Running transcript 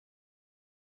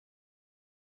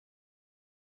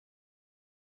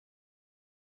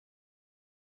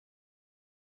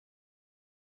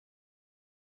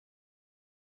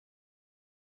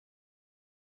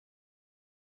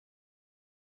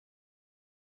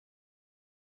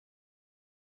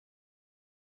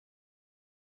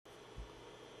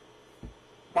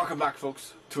Welcome back,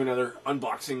 folks, to another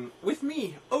unboxing with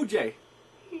me, OJ.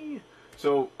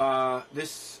 So,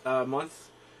 this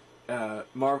month,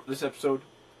 this episode,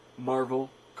 Marvel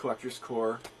Collector's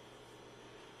Core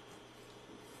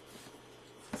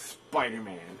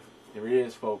Spider-Man. There it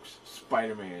is, folks,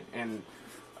 Spider-Man. And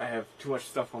I have too much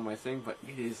stuff on my thing, but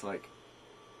it is like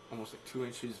almost like 2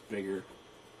 inches bigger.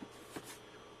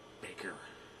 Bigger.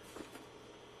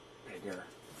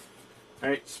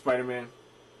 Alright, Spider-Man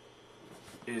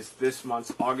is this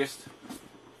month's August,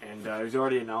 and it was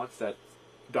already announced that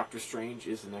Doctor Strange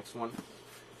is the next one,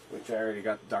 which I already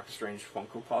got the Doctor Strange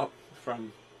Funko Pop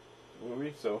from the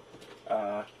movie. So,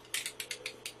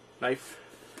 knife,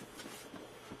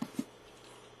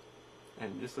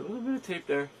 and just a little bit of tape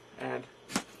there, and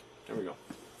there we go.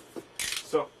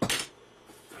 So,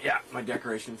 yeah, my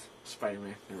decorations,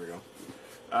 Spider-Man, there we go.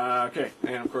 Okay,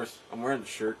 and of course, I'm wearing the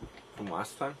shirt from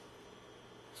last time.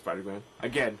 Spider-Man.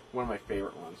 Again, one of my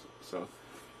favorite ones. So,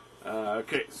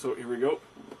 okay, so here we go.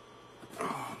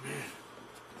 Oh, man.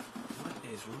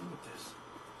 What is wrong with this?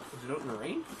 Was it out in the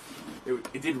rain?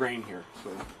 It did rain here, so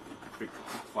big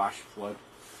flash flood.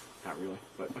 Not really,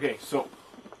 but okay, so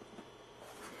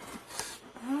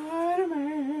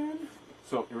Spider-Man.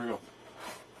 So, here we go.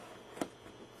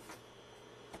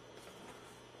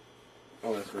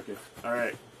 Oh, that's wicked.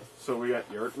 Alright, so we got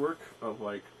the artwork of,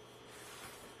 like,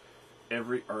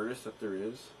 every artist that there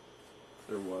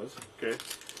was. Okay,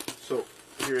 so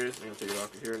here it is. I'm going to take it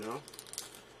off of here now.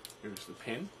 Here's the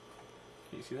pin.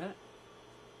 Can you see that?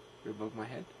 Right above my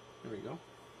head. There we go.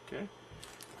 Okay,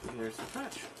 and there's the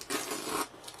patch.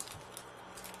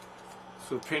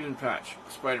 So pin and patch,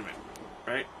 Spider-Man,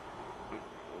 right? A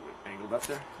little bit angled up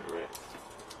there. Alright.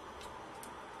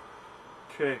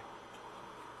 Okay,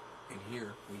 and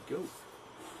here we go.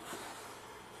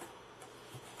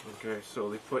 Okay, so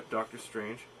they put Doctor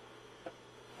Strange.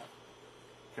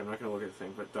 Okay, I'm not going to look at the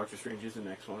thing, but Doctor Strange is the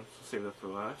next one, so save that for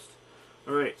last.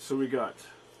 Alright, so we got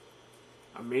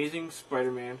Amazing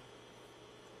Spider-Man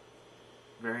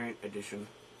Variant Edition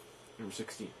number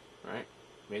 16, right?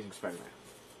 Amazing Spider-Man.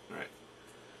 Alright,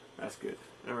 that's good.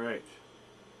 Alright.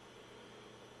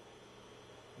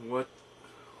 What?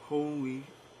 Holy...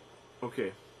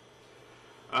 Okay.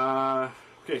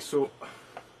 Okay, so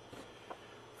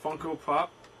Funko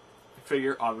Pop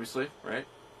figure, obviously, right?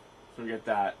 So we get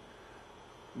that.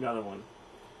 Another one.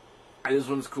 And this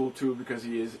one's cool too because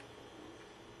he is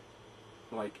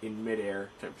like in midair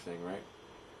type of thing, right?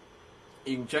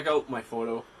 You can check out my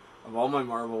photo of all my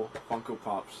Marvel Funko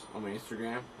Pops on my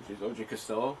Instagram, which is OJ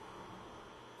Costello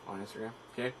on Instagram.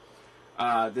 Okay,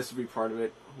 this will be part of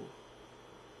it. Ooh.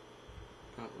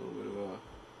 Got a little bit of a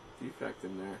defect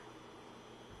in there.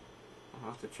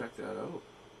 I'll have to check that out.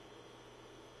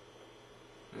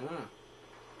 Yeah.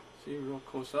 See, real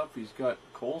close up, he's got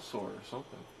cold sore or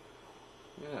something.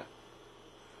 Yeah.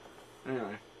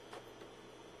 Anyway.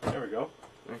 There we go.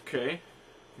 Okay.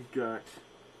 We got...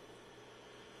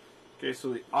 Okay,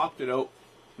 so they opted out.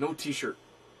 No t-shirt.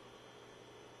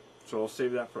 So I'll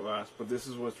save that for last. But this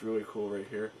is what's really cool right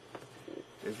here.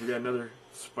 Is we got another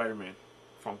Spider-Man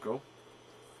Funko.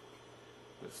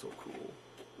 That's so cool.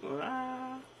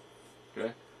 Ah.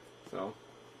 Okay. So,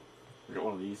 we got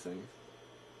one of these things.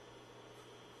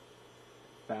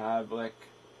 Fabric.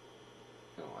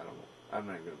 No, I don't know. I'm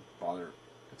not even going to bother.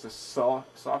 It's a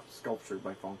soft sculpture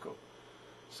by Funko.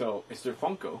 So, it's their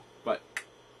Funko, but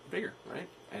bigger, right?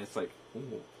 And it's like,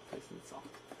 ooh, nice and soft.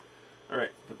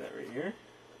 Alright, put that right here.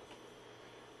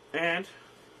 And,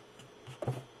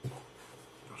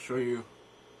 I'll show you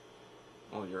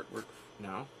all the artwork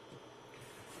now.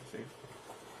 See?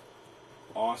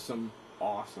 Awesome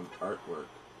artwork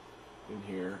in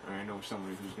here. I know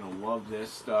somebody who's going to love this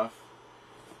stuff.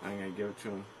 I'm going to give it to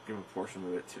him, give him a portion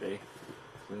of it today.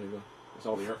 So there you go. There's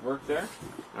all the artwork there.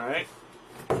 Alright.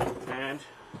 And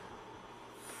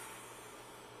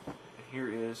here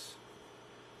is...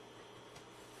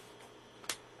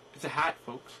 It's a hat,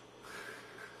 folks.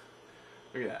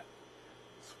 Look at that.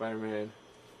 Spider-Man.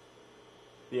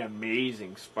 The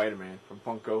Amazing Spider-Man from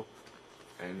Funko.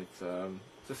 And it's a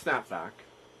snapback.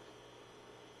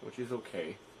 Which is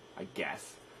okay, I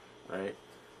guess. Right?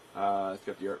 It's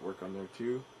got the artwork on there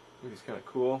too, which is kind of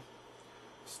cool.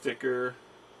 Sticker,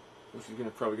 which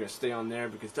is probably gonna stay on there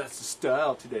because that's the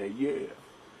style today. Yeah.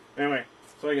 Anyway,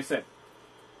 so like I said,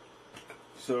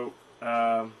 so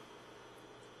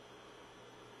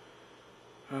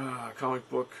comic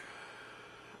book,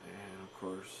 and of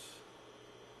course,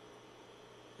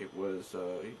 it was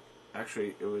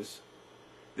actually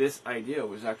this idea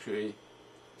was actually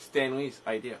Stan Lee's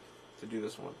idea to do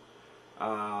this one.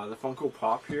 The Funko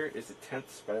Pop here is the 10th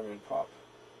Spider-Man Pop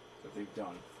that they've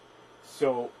done.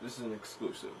 So this is an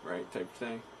exclusive, right, type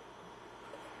thing.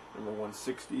 Number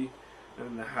 160,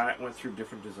 and the hat went through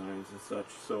different designs and such.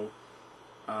 So,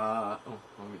 not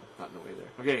in the way there.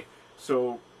 Okay,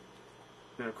 so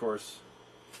then of course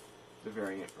the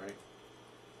variant, right?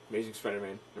 Amazing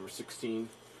Spider-Man number 16,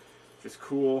 which is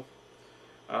cool.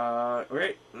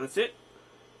 Alright, and that's it.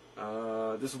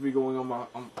 This will be going on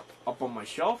up on my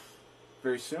shelf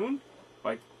very soon,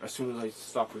 like as soon as I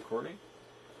stop recording.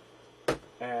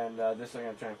 And this I'm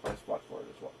going to try and find a spot for it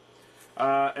as well.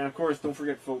 And of course, don't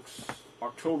forget, folks,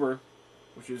 October,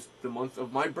 which is the month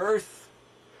of my birth,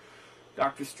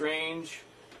 Doctor Strange,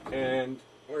 and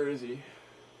where is he?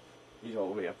 He's all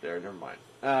the way up there, never mind.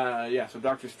 Yeah, so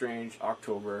Doctor Strange,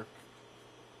 October.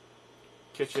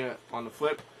 Catch you on the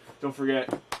flip. Don't forget,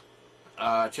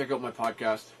 check out my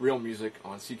podcast, Real Music,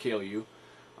 on CKLU.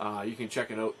 You can check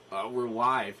it out. We're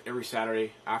live every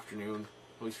Saturday afternoon,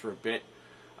 at least for a bit,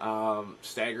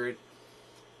 staggered,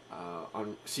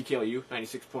 on CKLU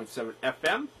 96.7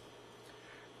 FM,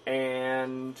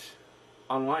 and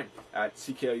online at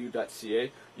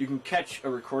cklu.ca. You can catch a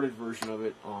recorded version of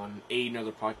it on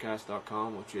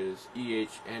anotherpodcast.com, which is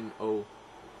EHNOTHER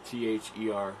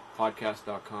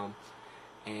podcast.com.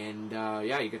 And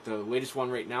yeah, you get the latest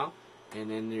one right now. And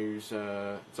then there's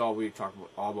it's all we talk about,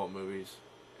 all about movies.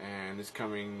 And it's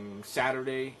coming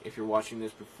Saturday. If you're watching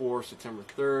this before September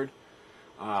 3rd,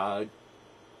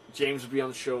 James will be on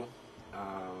the show.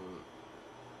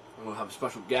 We'll have a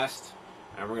special guest,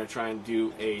 and we're going to try and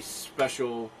do a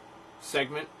special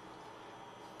segment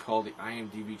called the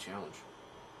IMDb Challenge.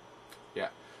 Yeah.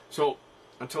 So,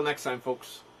 until next time,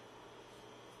 folks,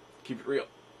 keep it real.